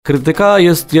Krytyka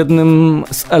jest jednym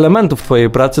z elementów twojej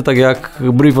pracy, tak jak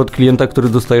brief od klienta, który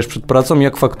dostajesz przed pracą,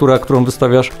 jak faktura, którą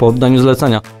wystawiasz po oddaniu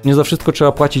zlecenia. Nie za wszystko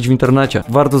trzeba płacić w internecie.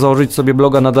 Warto założyć sobie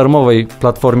bloga na darmowej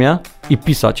platformie i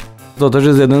pisać. To też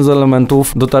jest jeden z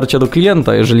elementów dotarcia do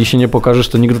klienta. Jeżeli się nie pokażesz,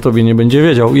 to nikt o tobie nie będzie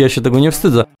wiedział i ja się tego nie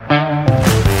wstydzę.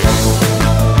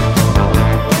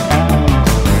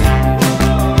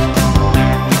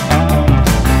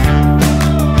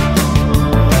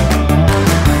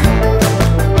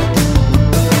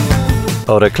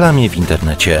 O reklamie w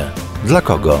internecie. Dla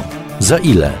kogo? Za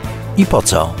ile? I po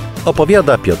co?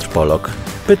 Opowiada Piotr Polok.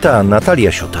 Pyta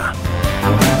Natalia Siuta.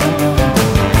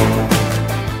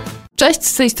 Cześć,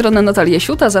 z tej strony Natalia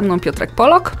Siuta, ze mną Piotrek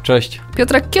Polok. Cześć.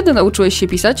 Piotrek, kiedy nauczyłeś się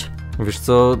pisać? Wiesz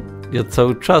co, ja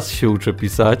cały czas się uczę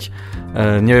pisać.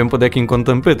 Nie wiem, pod jakim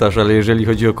kątem pytasz, ale jeżeli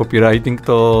chodzi o copywriting,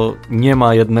 to nie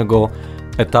ma jednego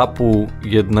etapu,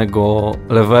 jednego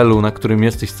levelu, na którym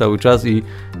jesteś cały czas i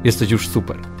jesteś już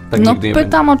super. Tak no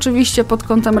pytam oczywiście pod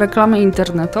kątem reklamy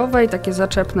internetowej, takie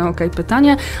zaczepne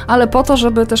pytanie, ale po to,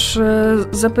 żeby też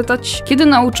zapytać, kiedy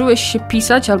nauczyłeś się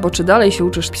pisać, albo czy dalej się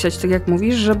uczysz pisać, tak jak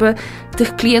mówisz, żeby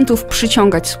tych klientów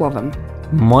przyciągać słowem?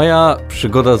 Moja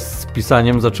przygoda z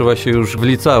pisaniem zaczęła się już w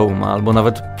liceum, albo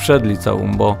nawet przed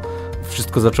liceum, bo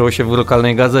wszystko zaczęło się w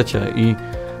lokalnej gazecie i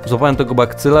złapałem tego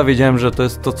bakcyla, wiedziałem, że to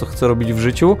jest to, co chcę robić w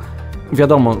życiu.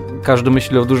 Wiadomo, każdy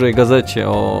myśli o dużej gazecie,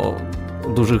 o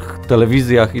dużych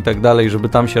telewizjach i tak dalej, żeby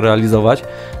tam się realizować,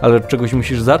 ale od czegoś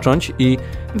musisz zacząć i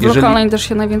w lokalnej też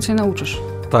się najwięcej nauczysz.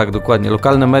 Tak, dokładnie.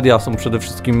 Lokalne media są przede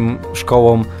wszystkim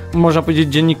szkołą, można powiedzieć,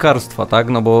 dziennikarstwa, tak?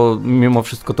 No bo mimo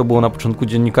wszystko to było na początku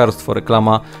dziennikarstwo,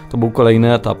 reklama to był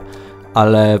kolejny etap,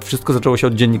 ale wszystko zaczęło się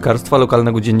od dziennikarstwa,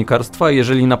 lokalnego dziennikarstwa.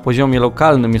 Jeżeli na poziomie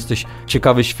lokalnym jesteś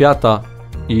ciekawy świata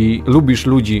i lubisz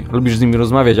ludzi, lubisz z nimi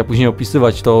rozmawiać, a później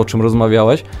opisywać to, o czym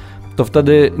rozmawiałeś, to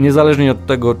wtedy niezależnie od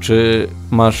tego, czy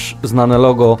masz znane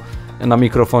logo na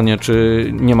mikrofonie, czy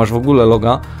nie masz w ogóle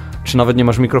loga, czy nawet nie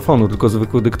masz mikrofonu, tylko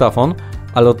zwykły dyktafon,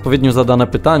 ale odpowiednio zadane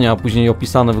pytania, a później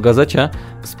opisane w gazecie,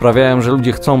 sprawiają, że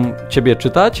ludzie chcą ciebie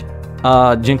czytać,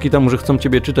 a dzięki temu, że chcą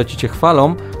ciebie czytać i cię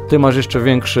chwalą, ty masz jeszcze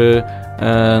większy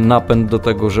napęd do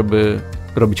tego, żeby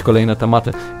robić kolejne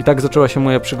tematy. I tak zaczęła się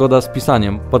moja przygoda z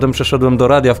pisaniem. Potem przeszedłem do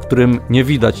radia, w którym nie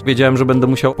widać. Wiedziałem, że będę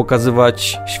musiał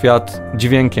pokazywać świat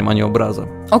dźwiękiem, a nie obrazem.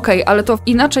 Okej, ale to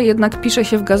inaczej jednak pisze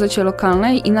się w gazecie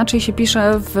lokalnej, inaczej się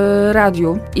pisze w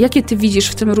radiu. Jakie ty widzisz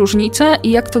w tym różnice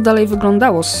i jak to dalej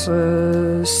wyglądało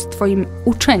z twoim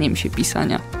uczeniem się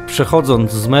pisania?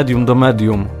 Przechodząc z medium do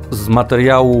medium, z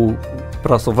materiału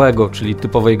prasowego, czyli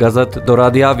typowej gazety, do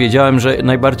radia, wiedziałem, że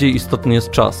najbardziej istotny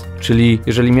jest czas. Czyli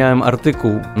jeżeli miałem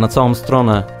artykuł na całą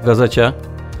stronę w gazecie,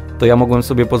 to ja mogłem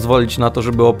sobie pozwolić na to,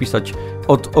 żeby opisać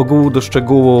od ogółu do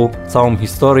szczegółu całą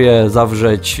historię,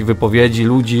 zawrzeć wypowiedzi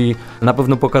ludzi, na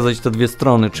pewno pokazać te dwie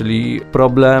strony, czyli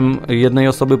problem jednej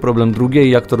osoby, problem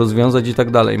drugiej, jak to rozwiązać i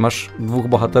tak dalej. Masz dwóch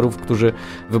bohaterów, którzy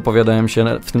wypowiadają się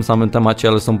w tym samym temacie,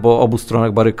 ale są po obu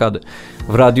stronach barykady.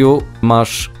 W radiu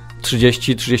masz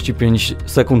 30-35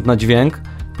 sekund na dźwięk,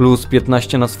 plus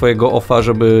 15 na swojego offa,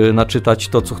 żeby naczytać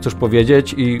to, co chcesz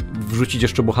powiedzieć i wrzucić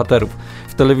jeszcze bohaterów.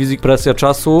 W telewizji presja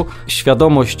czasu,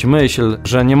 świadomość, myśl,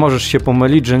 że nie możesz się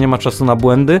pomylić, że nie ma czasu na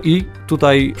błędy i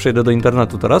tutaj przejdę do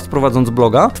internetu teraz, prowadząc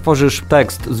bloga, tworzysz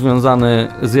tekst związany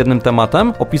z jednym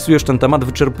tematem, opisujesz ten temat,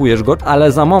 wyczerpujesz go,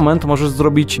 ale za moment możesz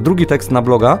zrobić drugi tekst na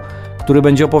bloga, który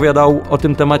będzie opowiadał o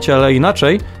tym temacie, ale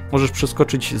inaczej, możesz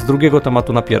przeskoczyć z drugiego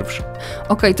tematu na pierwszy.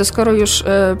 Okej, to skoro już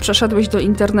przeszedłeś do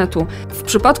internetu, w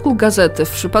przypadku gazety,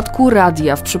 w przypadku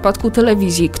radia, w przypadku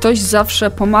telewizji, ktoś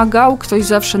zawsze pomagał, ktoś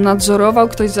zawsze nadzorował,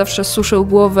 ktoś zawsze suszył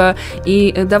głowę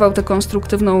i dawał tę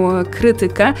konstruktywną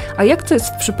krytykę, a jak to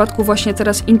jest w przypadku właśnie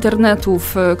teraz internetu,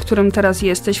 w którym teraz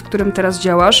jesteś, w którym teraz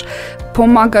działasz?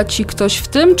 Pomaga ci ktoś w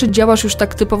tym, czy działasz już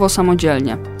tak typowo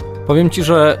samodzielnie? Powiem ci,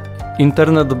 że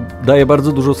internet daje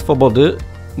bardzo dużo swobody,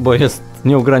 bo jest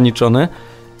nieograniczony,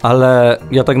 ale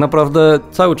ja tak naprawdę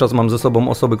cały czas mam ze sobą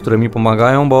osoby, które mi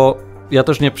pomagają, bo ja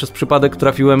też nie przez przypadek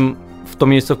trafiłem w to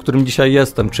miejsce, w którym dzisiaj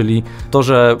jestem, czyli to,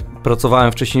 że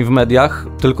pracowałem wcześniej w mediach,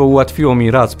 tylko ułatwiło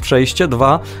mi raz przejście,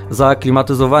 dwa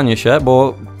zaaklimatyzowanie się,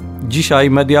 bo dzisiaj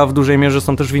media w dużej mierze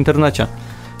są też w internecie.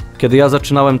 Kiedy ja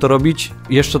zaczynałem to robić,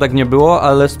 jeszcze tak nie było,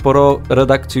 ale sporo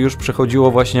redakcji już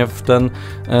przechodziło właśnie w ten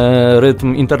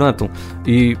rytm internetu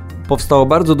i powstało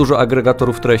bardzo dużo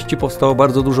agregatorów treści, powstało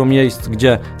bardzo dużo miejsc,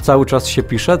 gdzie cały czas się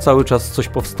pisze, cały czas coś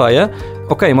powstaje.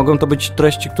 Okej, mogą to być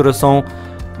treści, które są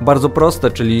bardzo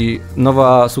proste, czyli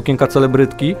nowa sukienka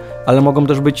celebrytki, ale mogą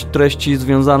też być treści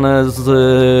związane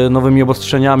z nowymi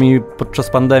obostrzeniami podczas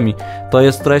pandemii. To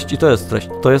jest treść i to jest treść.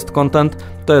 To jest content,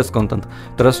 to jest content.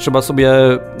 Teraz trzeba sobie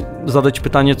zadać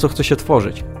pytanie, co chce się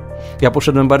tworzyć. Ja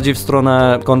poszedłem bardziej w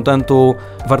stronę kontentu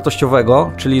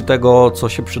wartościowego, czyli tego, co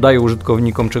się przydaje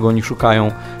użytkownikom, czego oni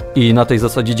szukają i na tej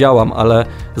zasadzie działam, ale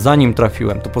zanim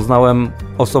trafiłem, to poznałem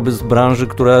osoby z branży,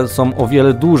 które są o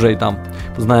wiele dłużej tam.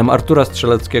 Poznałem Artura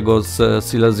Strzeleckiego z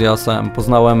Silesia SM,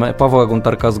 poznałem Pawła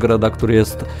Gontarka z Greda, który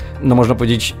jest, no można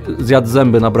powiedzieć, zjadł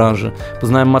zęby na branży.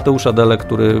 Poznałem Mateusza Dele,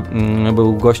 który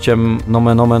był gościem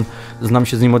nomen omen, znam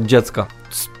się z nim od dziecka.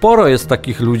 Sporo jest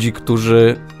takich ludzi,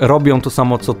 którzy robią to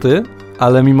samo co ty,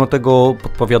 ale mimo tego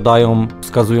podpowiadają,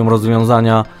 wskazują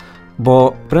rozwiązania,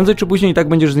 bo prędzej czy później i tak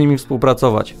będziesz z nimi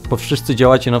współpracować, bo wszyscy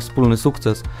działacie na wspólny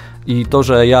sukces i to,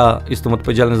 że ja jestem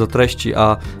odpowiedzialny za treści,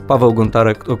 a Paweł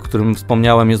Gontarek, o którym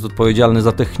wspomniałem, jest odpowiedzialny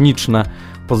za techniczne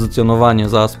pozycjonowanie,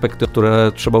 za aspekty,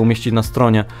 które trzeba umieścić na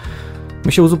stronie,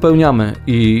 my się uzupełniamy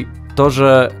i to,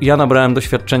 że ja nabrałem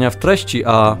doświadczenia w treści,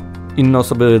 a inne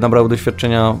osoby nabrały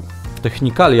doświadczenia w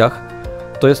technikaliach,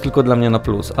 to jest tylko dla mnie na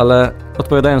plus, ale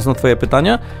odpowiadając na twoje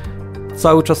pytanie,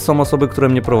 cały czas są osoby, które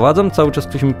mnie prowadzą, cały czas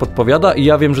ktoś mi podpowiada i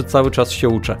ja wiem, że cały czas się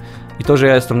uczę. I to, że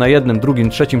ja jestem na jednym, drugim,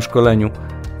 trzecim szkoleniu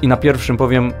i na pierwszym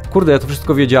powiem, kurde, ja to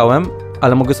wszystko wiedziałem,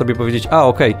 ale mogę sobie powiedzieć,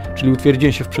 okej, czyli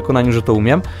utwierdziłem się w przekonaniu, że to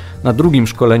umiem. Na drugim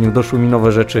szkoleniu doszły mi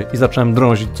nowe rzeczy i zacząłem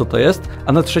drążyć, co to jest,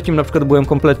 a na trzecim na przykład byłem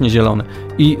kompletnie zielony.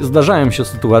 I zdarzają się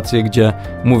sytuacje, gdzie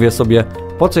mówię sobie,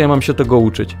 po co ja mam się tego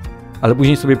uczyć? Ale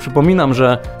później sobie przypominam,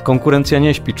 że konkurencja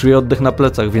nie śpi, czuję oddech na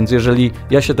plecach, więc jeżeli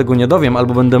ja się tego nie dowiem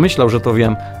albo będę myślał, że to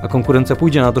wiem, a konkurencja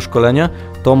pójdzie na to szkolenie,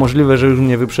 to możliwe, że już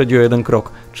mnie wyprzedzi o jeden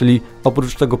krok. Czyli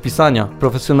oprócz tego pisania,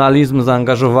 profesjonalizm,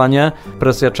 zaangażowanie,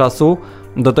 presja czasu,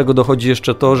 do tego dochodzi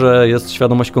jeszcze to, że jest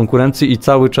świadomość konkurencji i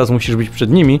cały czas musisz być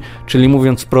przed nimi, czyli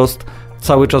mówiąc wprost,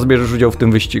 cały czas bierzesz udział w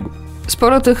tym wyścigu.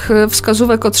 Sporo tych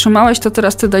wskazówek otrzymałeś, to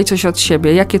teraz ty daj coś od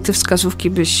siebie. Jakie ty wskazówki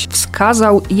byś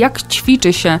wskazał? Jak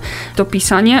ćwiczy się to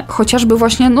pisanie? Chociażby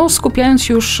właśnie skupiając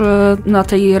się już na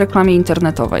tej reklamie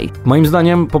internetowej. Moim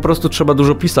zdaniem po prostu trzeba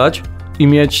dużo pisać i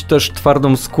mieć też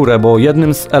twardą skórę, bo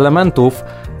jednym z elementów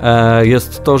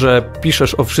jest to, że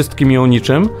piszesz o wszystkim i o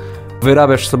niczym,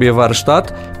 wyrabiasz sobie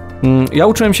warsztat. Ja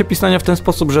uczyłem się pisania w ten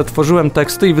sposób, że tworzyłem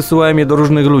teksty i wysyłałem je do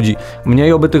różnych ludzi.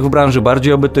 Mniej obytych w branży,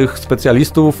 bardziej obytych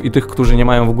specjalistów i tych, którzy nie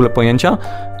mają w ogóle pojęcia.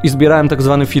 I zbierałem tak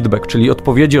zwany feedback, czyli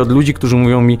odpowiedzi od ludzi, którzy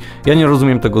mówią mi, ja nie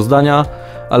rozumiem tego zdania,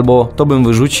 albo to bym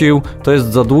wyrzucił, to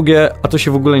jest za długie, a to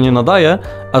się w ogóle nie nadaje.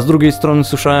 A z drugiej strony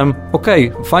słyszałem,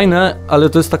 okej, fajne, ale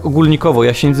to jest tak ogólnikowo,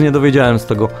 ja się nic nie dowiedziałem z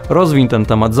tego. Rozwiń ten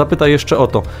temat, zapytaj jeszcze o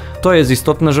to. To jest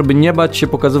istotne, żeby nie bać się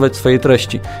pokazywać swojej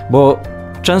treści, bo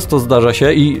często zdarza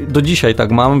się i do dzisiaj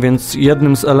tak mam, więc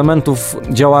jednym z elementów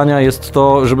działania jest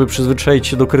to, żeby przyzwyczaić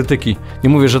się do krytyki. Nie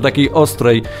mówię, że takiej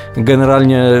ostrej,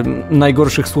 generalnie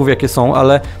najgorszych słów jakie są,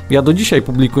 ale ja do dzisiaj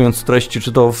publikując treści,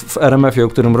 czy to w RMF-ie, o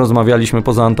którym rozmawialiśmy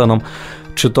poza anteną,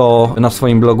 czy to na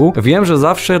swoim blogu, wiem, że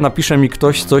zawsze napisze mi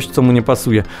ktoś coś, co mu nie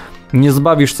pasuje. Nie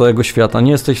zbawisz całego świata,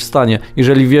 nie jesteś w stanie.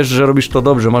 Jeżeli wiesz, że robisz to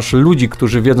dobrze, masz ludzi,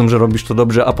 którzy wiedzą, że robisz to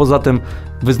dobrze, a poza tym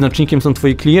wyznacznikiem są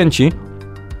twoi klienci,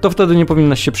 to wtedy nie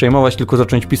powinnaś się przejmować, tylko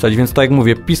zacząć pisać. Więc tak jak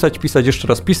mówię, pisać, jeszcze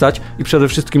raz pisać i przede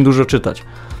wszystkim dużo czytać.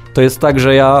 To jest tak,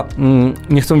 że ja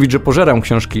nie chcę mówić, że pożeram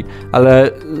książki,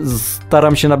 ale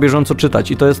staram się na bieżąco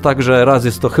czytać. I to jest tak, że raz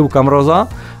jest to Chyłka Mroza,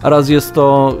 a raz jest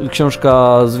to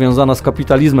książka związana z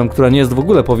kapitalizmem, która nie jest w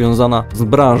ogóle powiązana z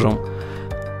branżą.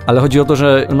 Ale chodzi o to,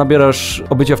 że nabierasz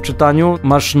obycia w czytaniu,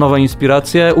 masz nowe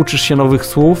inspiracje, uczysz się nowych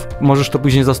słów, możesz to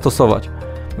później zastosować.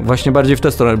 Właśnie bardziej w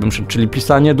tę stronę bym szedł, czyli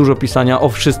pisanie, dużo pisania o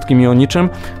wszystkim i o niczym,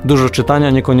 dużo czytania,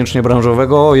 niekoniecznie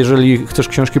branżowego. Jeżeli chcesz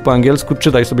książki po angielsku,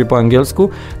 czytaj sobie po angielsku,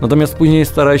 natomiast później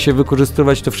staraj się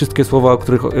wykorzystywać te wszystkie słowa, o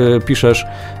których piszesz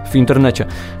w internecie.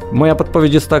 Moja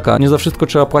podpowiedź jest taka, nie za wszystko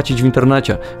trzeba płacić w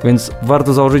internecie, więc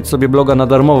warto założyć sobie bloga na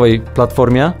darmowej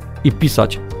platformie i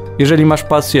pisać. Jeżeli masz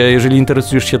pasję, jeżeli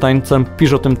interesujesz się tańcem,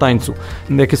 pisz o tym tańcu.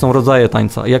 Jakie są rodzaje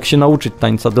tańca, jak się nauczyć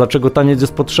tańca, dlaczego taniec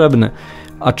jest potrzebny,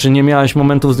 a czy nie miałeś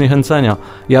momentów zniechęcenia.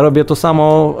 Ja robię to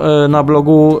samo na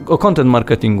blogu o content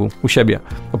marketingu u siebie.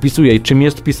 Opisuję, czym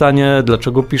jest pisanie,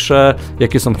 dlaczego piszę,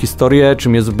 jakie są historie,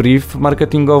 czym jest brief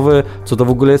marketingowy, co to w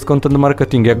ogóle jest content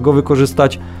marketing, jak go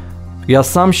wykorzystać. Ja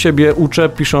sam siebie uczę,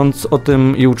 pisząc o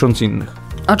tym i ucząc innych.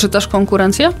 A czytasz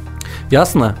konkurencję?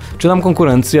 Jasne. Czytam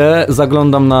konkurencję,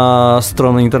 zaglądam na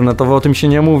strony internetowe, o tym się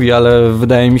nie mówi, ale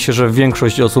wydaje mi się, że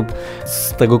większość osób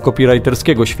z tego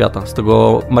copywriterskiego świata, z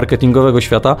tego marketingowego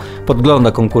świata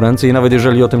podgląda konkurencję i nawet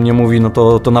jeżeli o tym nie mówi, no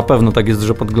to na pewno tak jest,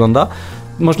 że podgląda.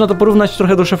 Można to porównać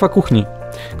trochę do szefa kuchni,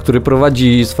 który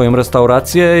prowadzi swoją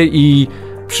restaurację i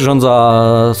przyrządza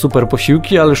super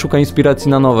posiłki, ale szuka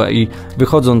inspiracji na nowe i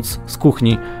wychodząc z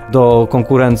kuchni do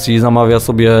konkurencji zamawia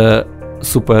sobie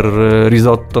super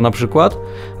risotto na przykład,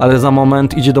 ale za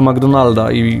moment idzie do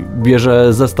McDonalda i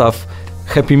bierze zestaw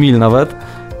Happy Meal nawet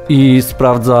i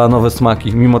sprawdza nowe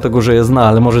smaki, mimo tego, że je zna,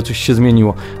 ale może coś się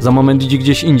zmieniło. Za moment idzie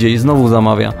gdzieś indziej i znowu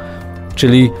zamawia.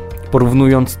 Czyli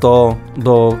porównując to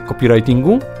do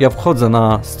copywritingu, ja wchodzę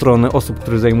na strony osób,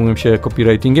 które zajmują się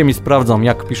copywritingiem i sprawdzam,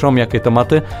 jak piszą, jakie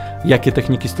tematy, jakie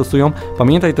techniki stosują.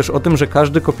 Pamiętaj też o tym, że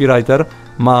każdy copywriter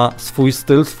ma swój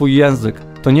styl, swój język.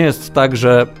 To nie jest tak,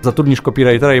 że zatrudnisz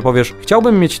copywritera i powiesz,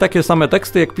 chciałbym mieć takie same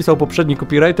teksty, jak pisał poprzedni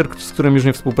copywriter, z którym już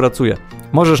nie współpracuję.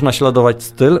 Możesz naśladować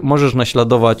styl, możesz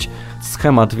naśladować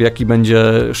schemat, w jaki będzie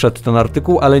szedł ten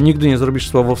artykuł, ale nigdy nie zrobisz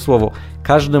słowo w słowo.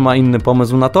 Każdy ma inny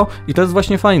pomysł na to i to jest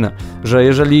właśnie fajne, że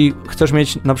jeżeli chcesz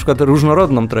mieć na przykład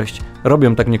różnorodną treść,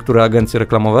 robią tak niektóre agencje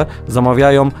reklamowe,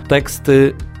 zamawiają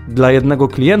teksty dla jednego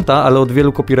klienta, ale od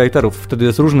wielu copywriterów. Wtedy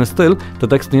jest różny styl, te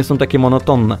teksty nie są takie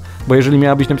monotonne. Bo jeżeli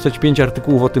miałabyś napisać 5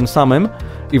 artykułów o tym samym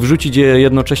i wrzucić je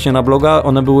jednocześnie na bloga,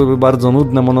 one byłyby bardzo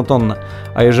nudne, monotonne.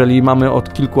 A jeżeli mamy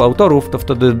od kilku autorów, to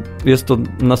wtedy jest to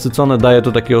nasycone, daje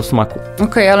to takiego smaku.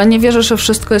 Okej, ale nie wierzę, że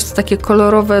wszystko jest takie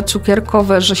kolorowe,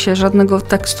 cukierkowe, że się żadnego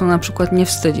tekstu na przykład nie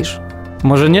wstydzisz.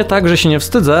 Może nie tak, że się nie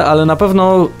wstydzę, ale na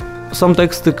pewno są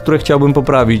teksty, które chciałbym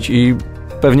poprawić i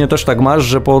pewnie też tak masz,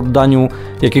 że po oddaniu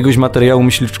jakiegoś materiału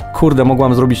myślisz, kurde,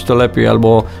 mogłam zrobić to lepiej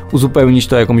albo uzupełnić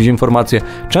to jakąś informację.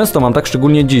 Często mam tak,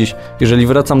 szczególnie dziś, jeżeli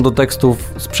wracam do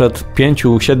tekstów sprzed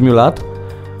 5-7 lat,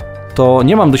 to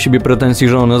nie mam do siebie pretensji,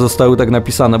 że one zostały tak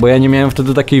napisane, bo ja nie miałem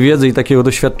wtedy takiej wiedzy i takiego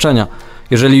doświadczenia.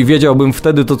 Jeżeli wiedziałbym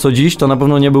wtedy to, co dziś, to na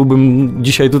pewno nie byłbym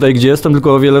dzisiaj tutaj, gdzie jestem,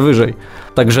 tylko o wiele wyżej.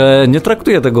 Także nie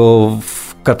traktuję tego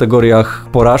w kategoriach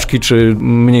porażki czy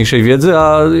mniejszej wiedzy,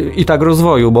 a i tak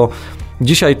rozwoju, bo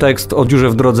dzisiaj tekst o dziurze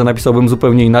w drodze napisałbym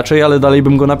zupełnie inaczej, ale dalej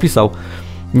bym go napisał.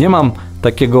 Nie mam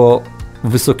takiego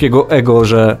wysokiego ego,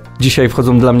 że dzisiaj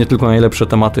wchodzą dla mnie tylko najlepsze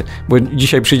tematy, bo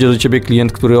dzisiaj przyjdzie do ciebie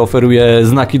klient, który oferuje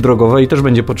znaki drogowe i też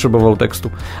będzie potrzebował tekstu,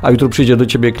 a jutro przyjdzie do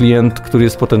ciebie klient, który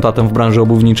jest potentatem w branży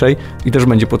obuwniczej i też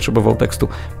będzie potrzebował tekstu.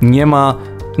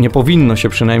 Nie powinno się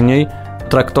przynajmniej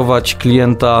traktować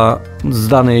klienta z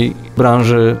danej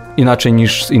branży inaczej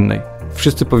niż z innej.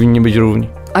 Wszyscy powinni być równi.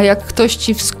 A jak ktoś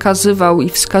ci wskazywał i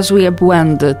wskazuje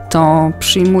błędy, to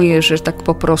przyjmujesz, że tak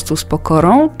po prostu z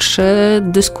pokorą, czy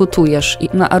dyskutujesz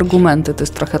na argumenty? To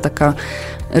jest trochę taka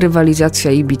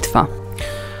rywalizacja i bitwa.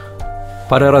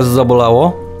 Parę razy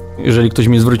zabolało, jeżeli ktoś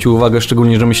mi zwrócił uwagę,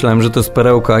 szczególnie, że myślałem, że to jest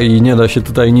perełka i nie da się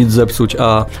tutaj nic zepsuć,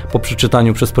 a po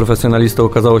przeczytaniu przez profesjonalistę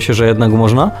okazało się, że jednak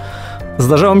można.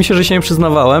 Zdarzało mi się, że się nie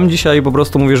przyznawałem. Dzisiaj po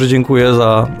prostu mówię, że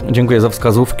dziękuję za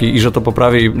wskazówki i że to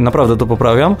poprawię i naprawdę to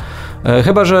poprawiam.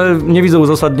 Chyba że nie widzę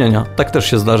uzasadnienia. Tak też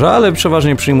się zdarza, ale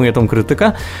przeważnie przyjmuję tą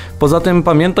krytykę. Poza tym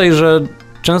pamiętaj, że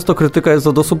często krytyka jest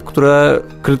od osób, które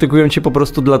krytykują cię po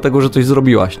prostu dlatego, że coś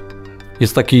zrobiłaś.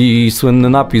 Jest taki słynny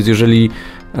napis, jeżeli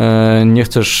nie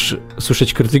chcesz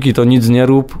słyszeć krytyki, to nic nie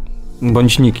rób,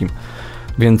 bądź nikim.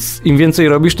 Więc im więcej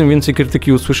robisz, tym więcej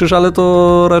krytyki usłyszysz, ale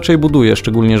to raczej buduje,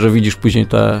 szczególnie, że widzisz później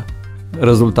te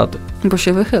rezultaty. Bo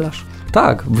się wychylasz.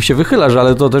 Tak, się wychylasz,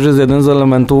 ale to też jest jeden z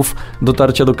elementów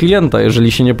dotarcia do klienta.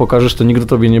 Jeżeli się nie pokażesz, to nikt o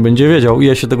tobie nie będzie wiedział i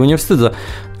ja się tego nie wstydzę.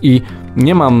 I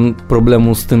nie mam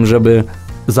problemu z tym, żeby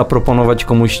zaproponować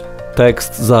komuś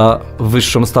tekst za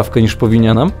wyższą stawkę niż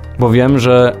powinienem, bo wiem,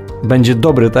 że będzie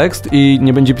dobry tekst i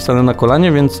nie będzie pisany na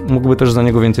kolanie, więc mógłby też za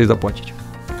niego więcej zapłacić.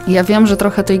 Ja wiem, że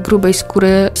trochę tej grubej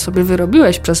skóry sobie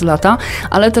wyrobiłeś przez lata,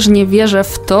 ale też nie wierzę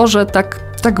w to, że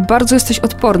tak bardzo jesteś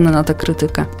odporny na tę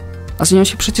krytykę. A z nią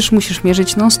się przecież musisz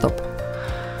mierzyć non-stop.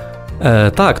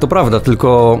 Tak, to prawda,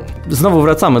 tylko znowu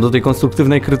wracamy do tej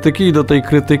konstruktywnej krytyki i do tej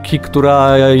krytyki,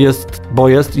 która jest, bo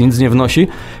jest i nic nie wnosi.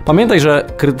 Pamiętaj, że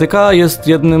krytyka jest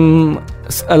jednym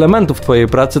z elementów twojej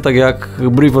pracy, tak jak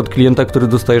brief od klienta, który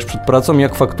dostajesz przed pracą,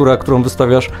 jak faktura, którą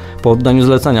wystawiasz po oddaniu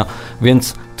zlecenia.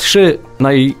 Więc 3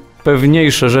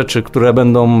 najpewniejsze rzeczy, które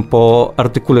będą po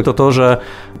artykule, to, że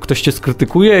ktoś cię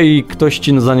skrytykuje i ktoś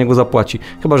ci za niego zapłaci.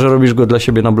 Chyba że robisz go dla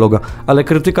siebie na bloga. Ale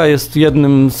krytyka jest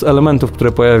jednym z elementów,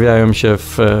 które pojawiają się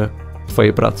w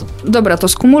twojej pracy. Dobra, to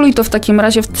skumuluj to w takim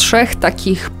razie w 3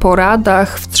 takich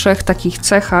poradach, w 3 takich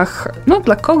cechach,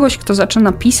 dla kogoś, kto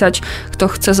zaczyna pisać, kto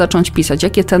chce zacząć pisać.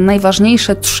 Jakie te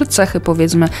najważniejsze 3 cechy,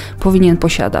 powiedzmy, powinien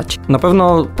posiadać? Na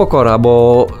pewno pokora,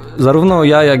 bo zarówno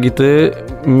ja, jak i ty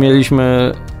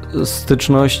mieliśmy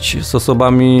styczność z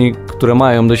osobami, które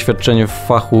mają doświadczenie w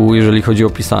fachu, jeżeli chodzi o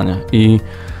pisanie. I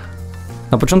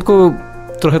na początku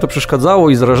trochę to przeszkadzało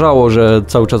i zrażało, że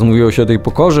cały czas mówiło się o tej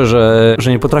pokorze,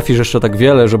 że nie potrafisz jeszcze tak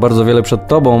wiele, że bardzo wiele przed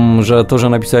tobą, że to, że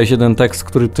napisałeś jeden tekst,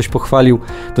 który ktoś pochwalił,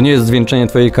 to nie jest zwieńczenie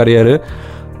twojej kariery.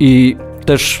 I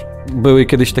też były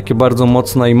kiedyś takie bardzo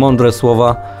mocne i mądre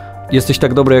słowa: jesteś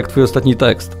tak dobry jak twój ostatni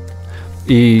tekst.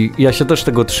 I ja się też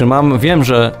tego trzymam. Wiem,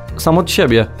 że sam od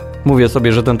siebie mówię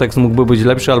sobie, że ten tekst mógłby być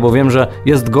lepszy, albo wiem, że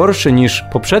jest gorszy niż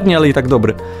poprzedni, ale i tak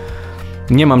dobry.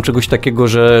 Nie mam czegoś takiego,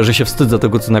 że się wstydzę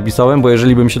tego, co napisałem, bo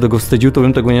jeżeli bym się tego wstydził, to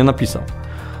bym tego nie napisał.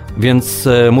 Więc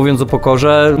mówiąc o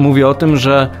pokorze, mówię o tym,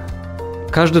 że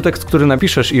każdy tekst, który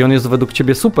napiszesz i on jest według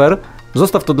ciebie super,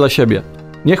 zostaw to dla siebie.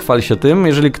 Nie chwal się tym,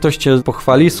 jeżeli ktoś cię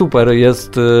pochwali, super,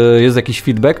 jest jakiś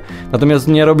feedback, natomiast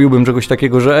nie robiłbym czegoś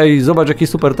takiego, że ej, zobacz jaki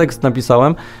super tekst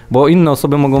napisałem, bo inne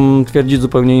osoby mogą twierdzić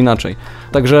zupełnie inaczej.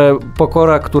 Także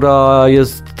pokora, która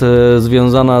jest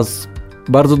związana z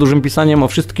bardzo dużym pisaniem o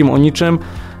wszystkim, o niczym,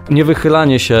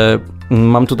 niewychylanie się.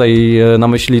 Mam tutaj na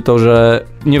myśli to, że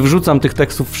nie wrzucam tych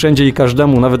tekstów wszędzie i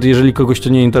każdemu, nawet jeżeli kogoś to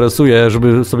nie interesuje,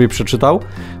 żeby sobie przeczytał,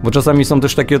 bo czasami są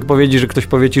też takie odpowiedzi, że ktoś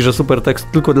powie ci, że super tekst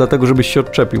tylko dlatego, żebyś się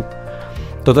odczepił.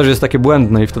 To też jest takie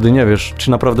błędne i wtedy nie wiesz,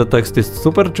 czy naprawdę tekst jest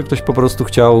super, czy ktoś po prostu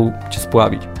chciał cię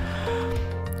spławić.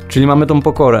 Czyli mamy tą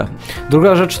pokorę.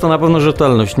 Druga rzecz to na pewno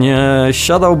rzetelność. Nie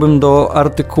siadałbym do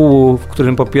artykułu, w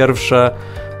którym po pierwsze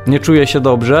nie czuję się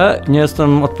dobrze, nie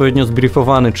jestem odpowiednio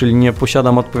zbriefowany, czyli nie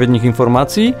posiadam odpowiednich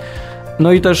informacji,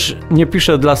 no i też nie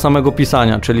piszę dla samego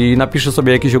pisania, czyli napiszę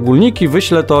sobie jakieś ogólniki,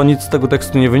 wyślę to, nic z tego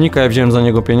tekstu nie wynika, ja wziąłem za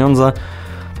niego pieniądze.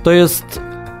 To jest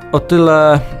o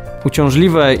tyle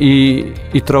uciążliwe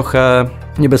i trochę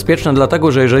niebezpieczne,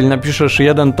 dlatego że jeżeli napiszesz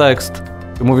jeden tekst,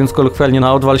 mówiąc kolokwialnie,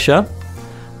 na odwal się,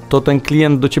 to ten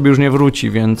klient do ciebie już nie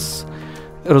wróci, więc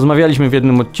rozmawialiśmy w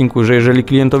jednym odcinku, że jeżeli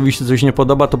klientowi się coś nie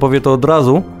podoba, to powie to od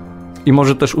razu i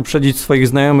może też uprzedzić swoich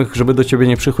znajomych, żeby do ciebie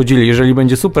nie przychodzili. Jeżeli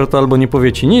będzie super, to albo nie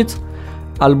powie ci nic,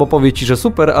 albo powie ci, że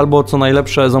super, albo co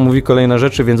najlepsze, zamówi kolejne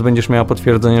rzeczy, więc będziesz miała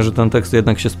potwierdzenie, że ten tekst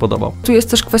jednak się spodobał. Tu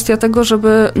jest też kwestia tego,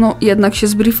 żeby jednak się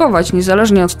zbriefować,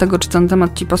 niezależnie od tego, czy ten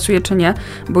temat ci pasuje, czy nie,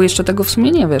 bo jeszcze tego w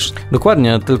sumie nie wiesz.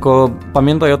 Dokładnie, tylko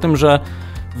pamiętaj o tym, że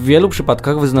w wielu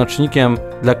przypadkach wyznacznikiem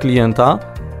dla klienta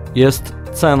jest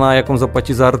cena, jaką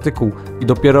zapłaci za artykuł i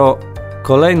dopiero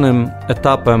kolejnym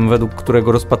etapem, według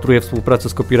którego rozpatruje współpracę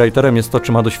z copywriterem, jest to,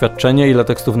 czy ma doświadczenie, ile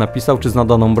tekstów napisał, czy zna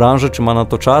daną branżę, czy ma na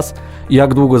to czas i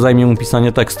jak długo zajmie mu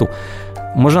pisanie tekstu.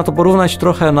 Można to porównać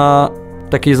trochę na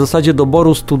takiej zasadzie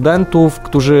doboru studentów,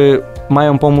 którzy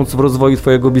mają pomóc w rozwoju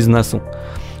twojego biznesu.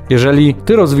 Jeżeli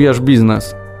ty rozwijasz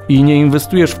biznes i nie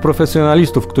inwestujesz w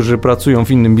profesjonalistów, którzy pracują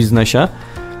w innym biznesie,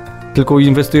 tylko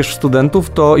inwestujesz w studentów,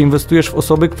 to inwestujesz w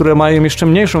osoby, które mają jeszcze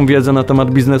mniejszą wiedzę na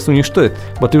temat biznesu niż ty,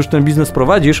 bo ty już ten biznes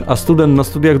prowadzisz, a student na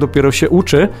studiach dopiero się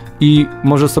uczy i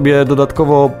może sobie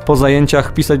dodatkowo po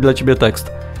zajęciach pisać dla ciebie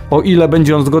tekst. O ile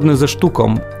będzie on zgodny ze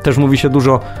sztuką, też mówi się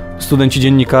dużo studenci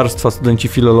dziennikarstwa, studenci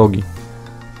filologii.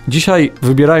 Dzisiaj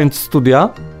wybierając studia,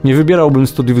 nie wybierałbym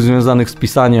studiów związanych z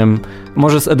pisaniem,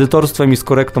 może z edytorstwem i z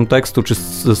korektą tekstu, czy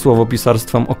ze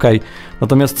słowopisarstwem,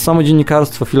 Natomiast samo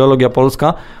dziennikarstwo, filologia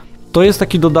polska, to jest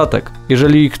taki dodatek.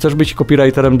 Jeżeli chcesz być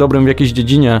copywriterem dobrym w jakiejś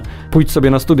dziedzinie, pójdź sobie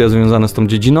na studia związane z tą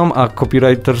dziedziną, a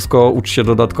copywritersko ucz się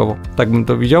dodatkowo. Tak bym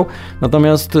to widział.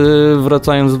 Natomiast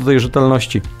wracając do tej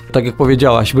rzetelności, tak jak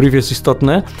powiedziałaś, brief jest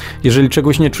istotny. Jeżeli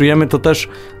czegoś nie czujemy, to też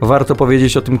warto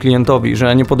powiedzieć o tym klientowi,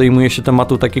 że nie podejmuje się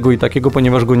tematu takiego i takiego,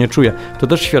 ponieważ go nie czuje. To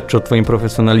też świadczy o twoim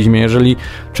profesjonalizmie. Jeżeli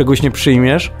czegoś nie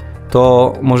przyjmiesz,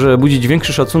 to może budzić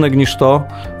większy szacunek niż to,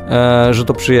 że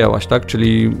to przyjęłaś, tak?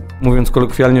 Czyli mówiąc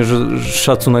kolokwialnie, że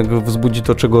szacunek wzbudzi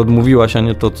to, czego odmówiłaś, a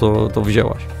nie to, co to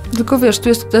wzięłaś. Tylko wiesz, tu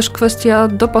jest też kwestia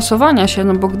dopasowania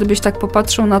się, bo gdybyś tak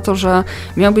popatrzył na to, że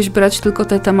miałbyś brać tylko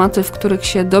te tematy, w których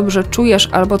się dobrze czujesz,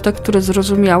 albo te, które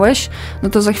zrozumiałeś,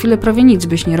 to za chwilę prawie nic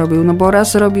byś nie robił, bo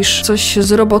raz robisz coś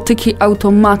z robotyki,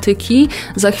 automatyki,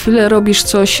 za chwilę robisz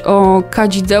coś o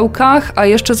kadzidełkach, a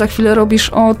jeszcze za chwilę robisz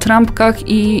o trampkach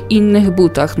i innych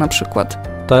butach na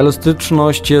przykład. Ta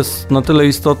elastyczność jest na tyle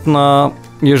istotna,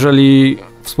 jeżeli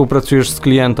współpracujesz z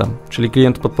klientem, czyli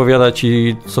klient podpowiada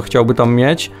ci, co chciałby tam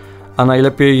mieć, a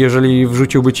najlepiej, jeżeli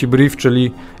wrzuciłby ci brief,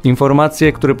 czyli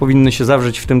informacje, które powinny się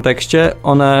zawrzeć w tym tekście,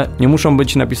 one nie muszą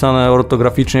być napisane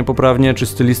ortograficznie poprawnie, czy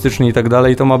stylistycznie i tak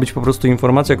dalej, to ma być po prostu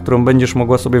informacja, którą będziesz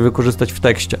mogła sobie wykorzystać w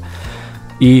tekście.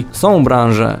 I są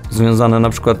branże związane na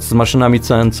przykład z maszynami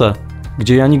CNC,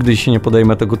 gdzie ja nigdy się nie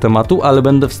podejmę tego tematu, ale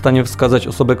będę w stanie wskazać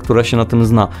osobę, która się na tym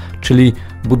zna. Czyli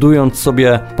budując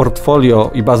sobie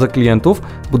portfolio i bazę klientów,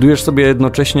 budujesz sobie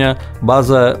jednocześnie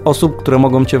bazę osób, które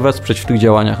mogą cię wesprzeć w tych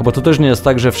działaniach, bo to też nie jest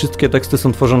tak, że wszystkie teksty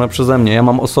są tworzone przeze mnie. Ja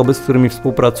mam osoby, z którymi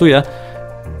współpracuję,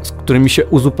 z którymi się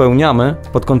uzupełniamy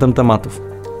pod kątem tematów.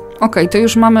 Okej, to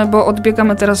już mamy, bo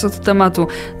odbiegamy teraz od tematu.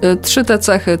 3 te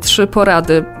cechy, 3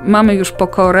 porady. Mamy już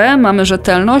pokorę, mamy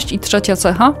rzetelność i trzecia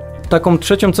cecha? Taką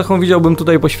trzecią cechą widziałbym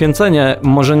tutaj poświęcenie,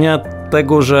 może nie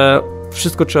tego, że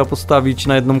wszystko trzeba postawić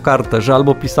na jedną kartę, że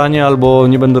albo pisanie, albo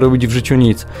nie będę robić w życiu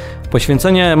nic.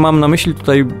 Poświęcenie mam na myśli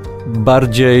tutaj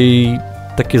bardziej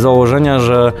takie założenia,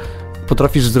 że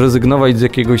potrafisz zrezygnować z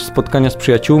jakiegoś spotkania z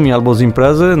przyjaciółmi albo z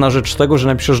imprezy na rzecz tego, że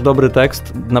napiszesz dobry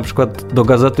tekst, na przykład do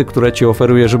gazety, które ci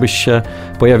oferuje, żebyś się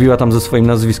pojawiła tam ze swoim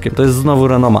nazwiskiem. To jest znowu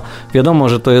renoma. Wiadomo,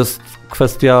 że to jest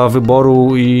kwestia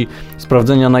wyboru i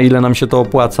sprawdzenia, na ile nam się to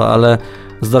opłaca, ale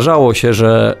zdarzało się,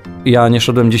 że ja nie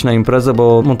szedłem gdzieś na imprezę,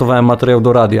 bo montowałem materiał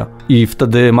do radia i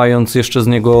wtedy mając jeszcze z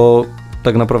niego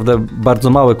tak naprawdę bardzo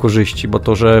małe korzyści, bo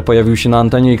to, że pojawił się na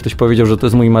antenie i ktoś powiedział, że to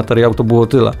jest mój materiał, to było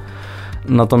tyle.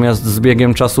 Natomiast z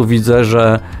biegiem czasu widzę,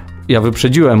 że ja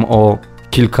wyprzedziłem o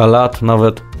kilka lat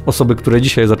nawet osoby, które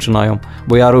dzisiaj zaczynają,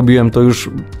 bo ja robiłem to już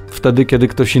wtedy, kiedy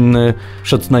ktoś inny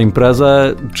szedł na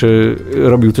imprezę, czy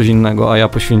robił coś innego, a ja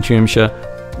poświęciłem się,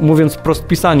 mówiąc wprost,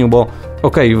 pisaniu, bo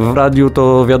okej, w radiu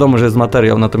to wiadomo, że jest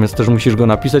materiał, natomiast też musisz go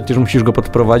napisać, też musisz go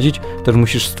podprowadzić, też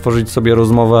musisz stworzyć sobie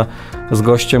rozmowę z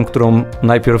gościem, którą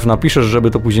najpierw napiszesz,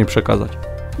 żeby to później przekazać.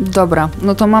 Dobra,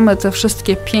 no to mamy te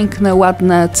wszystkie piękne,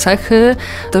 ładne cechy,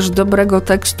 też dobrego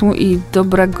tekstu i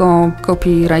dobrego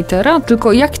copywritera,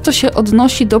 tylko jak to się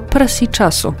odnosi do presji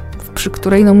czasu, przy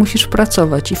której no musisz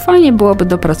pracować i fajnie byłoby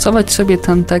dopracować sobie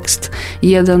ten tekst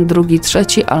jeden, drugi,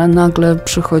 trzeci, ale nagle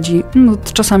przychodzi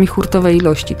czasami hurtowe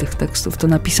ilości tych tekstów do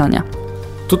napisania.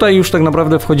 Tutaj już tak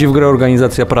naprawdę wchodzi w grę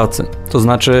organizacja pracy. To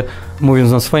znaczy,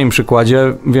 mówiąc na swoim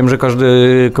przykładzie, wiem, że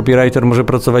każdy copywriter może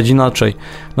pracować inaczej.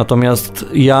 Natomiast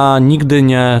ja nigdy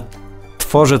nie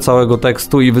tworzę całego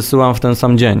tekstu i wysyłam w ten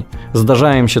sam dzień.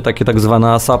 Zdarzają się takie tak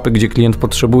zwane ASAPy, gdzie klient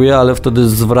potrzebuje, ale wtedy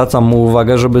zwracam mu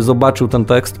uwagę, żeby zobaczył ten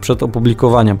tekst przed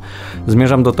opublikowaniem.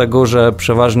 Zmierzam do tego, że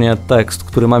przeważnie tekst,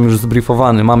 który mam już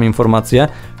zbriefowany, mam informację,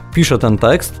 piszę ten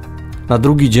tekst, na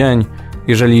drugi dzień,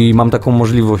 jeżeli mam taką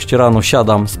możliwość, rano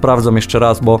siadam, sprawdzam jeszcze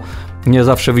raz, bo nie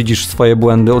zawsze widzisz swoje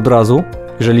błędy od razu.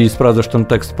 Jeżeli sprawdzasz ten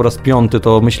tekst po raz 5,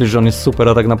 to myślisz, że on jest super,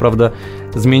 a tak naprawdę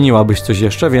zmieniłabyś coś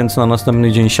jeszcze, więc na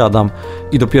następny dzień siadam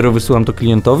i dopiero wysyłam to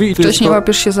klientowi. Wcześniej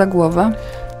łapiesz się za głowę?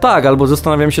 Tak, albo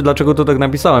zastanawiam się, dlaczego to tak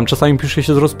napisałem. Czasami pisze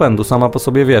się z rozpędu, sama po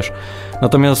sobie wiesz.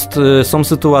 Natomiast są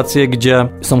sytuacje, gdzie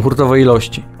są hurtowe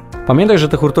ilości. Pamiętaj, że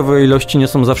te hurtowe ilości nie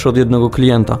są zawsze od jednego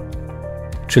klienta.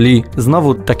 Czyli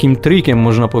znowu takim trikiem,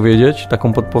 można powiedzieć,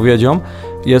 taką podpowiedzią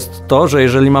jest to, że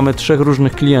jeżeli mamy 3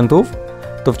 różnych klientów,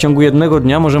 to w ciągu jednego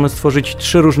dnia możemy stworzyć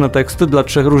 3 różne teksty dla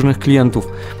 3 różnych klientów.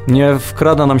 Nie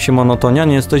wkrada nam się monotonia,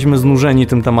 nie jesteśmy znużeni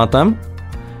tym tematem,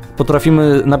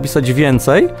 potrafimy napisać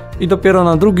więcej i dopiero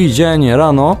na drugi dzień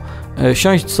rano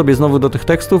siąść sobie znowu do tych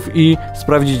tekstów i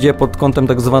sprawdzić je pod kątem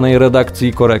tak zwanej redakcji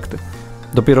i korekty.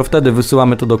 Dopiero wtedy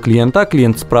wysyłamy to do klienta,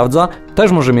 klient sprawdza,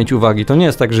 też może mieć uwagi. To nie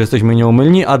jest tak, że jesteśmy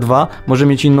nieomylni, a 2, może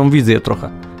mieć inną wizję trochę.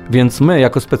 Więc my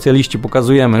jako specjaliści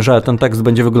pokazujemy, że ten tekst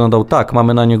będzie wyglądał tak,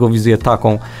 mamy na niego wizję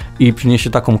taką i przyniesie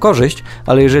taką korzyść,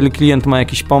 ale jeżeli klient ma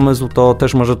jakiś pomysł, to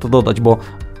też może to dodać, bo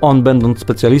on, będąc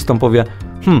specjalistą, powie: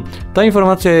 ta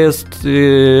informacja jest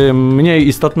mniej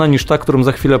istotna niż ta, którą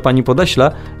za chwilę pani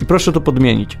podeślę i proszę to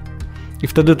podmienić. I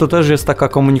wtedy to też jest taka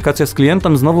komunikacja z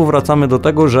klientem. Znowu wracamy do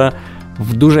tego, że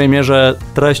w dużej mierze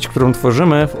treść, którą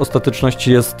tworzymy, w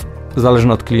ostateczności jest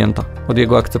zależna od klienta, od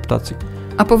jego akceptacji.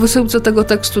 A po wysyłce tego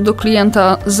tekstu do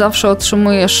klienta zawsze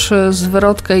otrzymujesz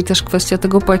zwrotkę i też kwestia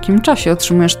tego, po jakim czasie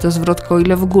otrzymujesz tę zwrotkę, o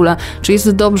ile w ogóle. Czy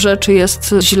jest dobrze, czy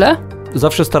jest źle?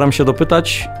 Zawsze staram się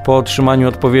dopytać po otrzymaniu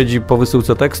odpowiedzi po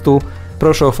wysyłce tekstu: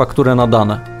 proszę o fakturę na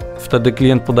dane. Wtedy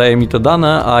klient podaje mi te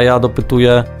dane, a ja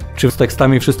dopytuję, czy z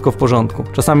tekstami wszystko w porządku.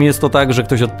 Czasami jest to tak, że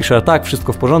ktoś odpisze: tak,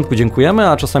 wszystko w porządku, dziękujemy,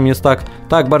 a czasami jest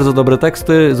tak, bardzo dobre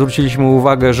teksty, zwróciliśmy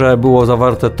uwagę, że było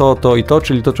zawarte to i to,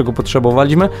 czyli to, czego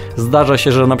potrzebowaliśmy. Zdarza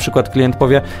się, że na przykład klient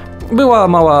powie: była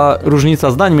mała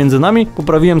różnica zdań między nami,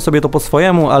 poprawiłem sobie to po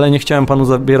swojemu, ale nie chciałem panu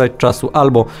zabierać czasu.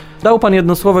 Albo dał pan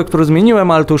jedno słowo, które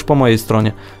zmieniłem, ale to już po mojej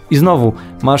stronie. I znowu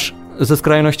masz ze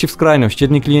skrajności w skrajność.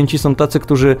 Jedni klienci są tacy,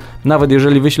 którzy nawet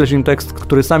jeżeli wyślesz im tekst,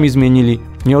 który sami zmienili,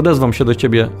 nie odezwą się do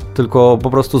ciebie, tylko po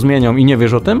prostu zmienią i nie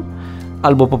wiesz o tym,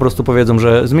 albo po prostu powiedzą,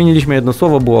 że zmieniliśmy jedno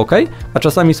słowo, było ok, a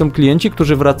czasami są klienci,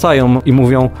 którzy wracają i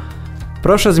mówią: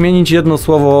 proszę zmienić jedno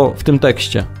słowo w tym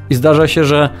tekście. I zdarza się,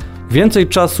 że więcej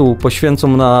czasu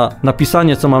poświęcą na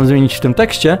napisanie, co mam zmienić w tym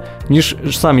tekście, niż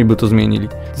sami by to zmienili.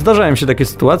 Zdarzają się takie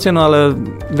sytuacje, no ale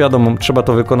wiadomo, trzeba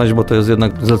to wykonać, bo to jest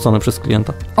jednak zlecone przez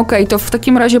klienta. Okej, to w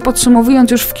takim razie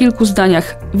podsumowując już w kilku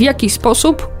zdaniach, w jaki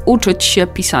sposób uczyć się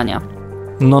pisania?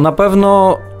 No na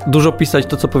pewno dużo pisać,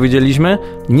 to co powiedzieliśmy.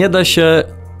 Nie da się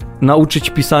nauczyć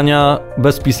pisania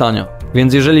bez pisania.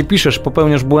 Więc jeżeli piszesz,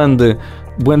 popełniasz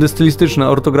błędy stylistyczne,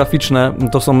 ortograficzne,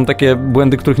 to są takie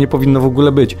błędy, których nie powinno w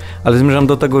ogóle być. Ale zmierzam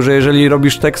do tego, że jeżeli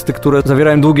robisz teksty, które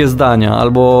zawierają długie zdania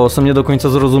albo są nie do końca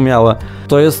zrozumiałe,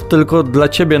 to jest tylko dla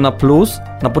ciebie na plus,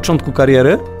 na początku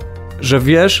kariery, że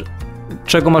wiesz,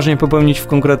 czego masz nie popełnić w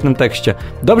konkretnym tekście.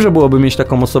 Dobrze byłoby mieć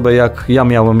taką osobę, jak ja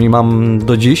miałem i mam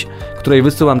do dziś, której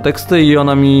wysyłam teksty i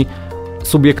ona mi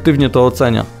subiektywnie to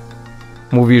ocenia.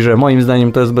 Mówi, że moim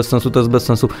zdaniem to jest bez sensu, to jest bez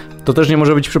sensu. To też nie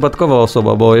może być przypadkowa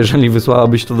osoba, bo jeżeli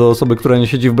wysłałabyś to do osoby, która nie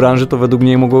siedzi w branży, to według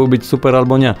niej mogłoby być super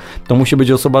albo nie. To musi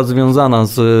być osoba związana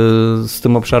z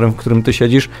tym obszarem, w którym ty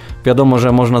siedzisz. Wiadomo,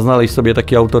 że można znaleźć sobie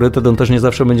taki autorytet, on też nie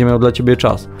zawsze będzie miał dla ciebie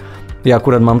czas. Ja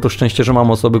akurat mam to szczęście, że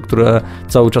mam osoby, które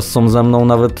cały czas są ze mną,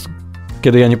 nawet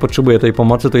kiedy ja nie potrzebuję tej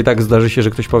pomocy, to i tak zdarzy się, że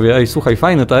ktoś powie: ej, słuchaj,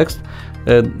 fajny tekst,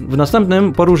 w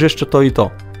następnym porusz jeszcze to i to.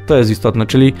 To jest istotne,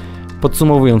 czyli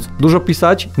podsumowując, dużo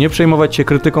pisać, nie przejmować się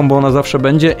krytyką, bo ona zawsze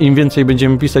będzie. Im więcej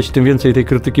będziemy pisać, tym więcej tej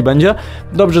krytyki będzie.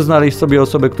 Dobrze znaleźć sobie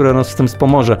osobę, która nas z tym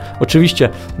wspomoże. Oczywiście,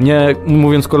 nie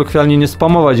mówiąc kolokwialnie, nie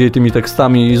spamować jej tymi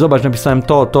tekstami i zobacz, napisałem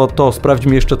to, sprawdź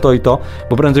mi jeszcze to i to,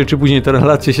 bo prędzej czy później te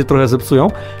relacje się trochę zepsują,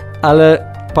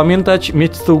 ale pamiętać,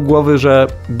 mieć z tyłu głowy, że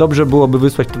dobrze byłoby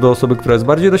wysłać to do osoby, która jest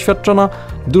bardziej doświadczona,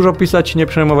 dużo pisać, nie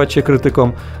przejmować się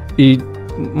krytyką i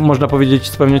można powiedzieć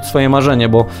spełniać swoje marzenie,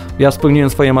 bo ja spełniłem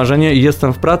swoje marzenie i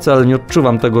jestem w pracy, ale nie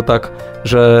odczuwam tego tak,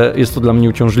 że jest to dla mnie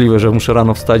uciążliwe, że muszę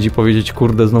rano wstać i powiedzieć: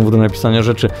 kurde, znowu do napisania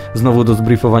rzeczy, znowu do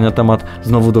zbriefowania temat,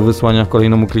 znowu do wysłania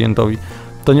kolejnemu klientowi.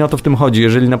 To nie o to w tym chodzi.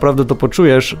 Jeżeli naprawdę to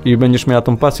poczujesz i będziesz miała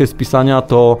tą pasję z pisania,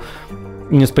 to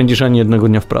nie spędzisz ani jednego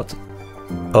dnia w pracy.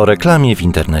 O reklamie w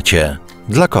internecie.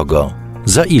 Dla kogo?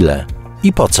 Za ile?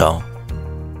 I po co?